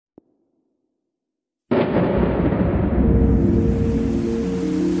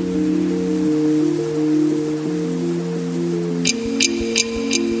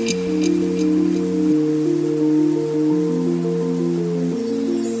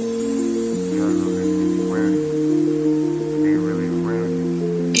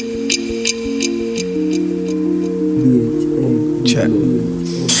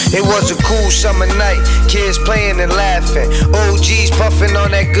was a cool summer night, kids playing and laughing, OGs puffing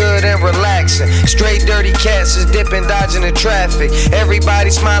on that good and relaxing. Straight dirty cats is dipping, dodging the traffic. Everybody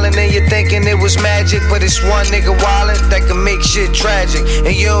smiling and you're thinking it was magic, but it's one nigga wildin' that can make shit tragic.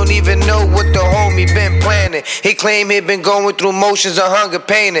 And you don't even know what the homie been planning. He claim he been going through motions of hunger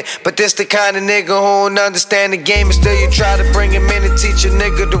painting, but this the kind of nigga who don't understand the game, and still you try to bring him in and teach a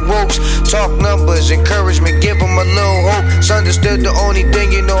nigga the ropes. Talk numbers, encouragement, give him a little hope. It's understood the only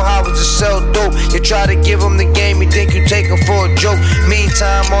thing you know how is to sell dope. You try to give him the game, he think you take him for a joke.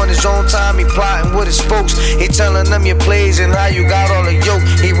 Meantime, on his own time, he plotting with his folks. He telling them your plays and how you got all the yoke.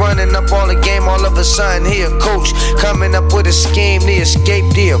 He running up on the game, all of a sudden he a coach. Coming up with a scheme, the escape,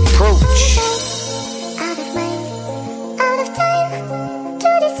 the approach. Out of mind, out of time, to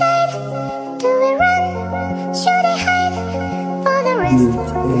decide, do we run, should I hide, for the rest of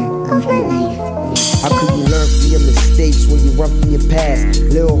my life? How could you learn from your mistakes when you run from your past?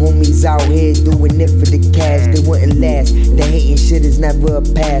 Little homies out here doing it for the cash, they wouldn't last. The hating shit is never a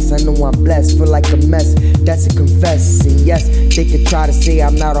pass. I know I'm blessed, feel like a mess, that's a confess. And yes, they could try to say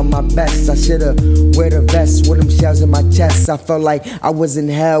I'm not on my best. I should've wear the vest with them shells in my chest. I felt like I was in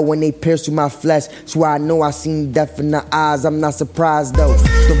hell when they pierced through my flesh. Swear I know I seen death in the eyes, I'm not surprised though.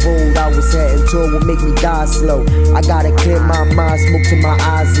 The road I was heading toward would make me die slow. I gotta clear my mind, smoke till my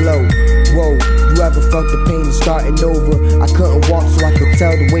eyes low. Whoa, you ever felt the pain of starting over? I couldn't walk so I could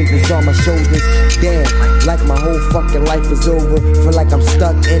tell the weight was on my shoulders. Damn, like my whole fucking life is over. Feel like I'm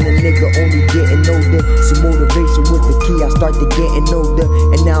stuck and a nigga only getting older. So motivation was the key, I started getting older.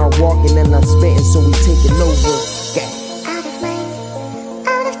 And now I'm walking and I'm spitting, so we taking over. Yeah.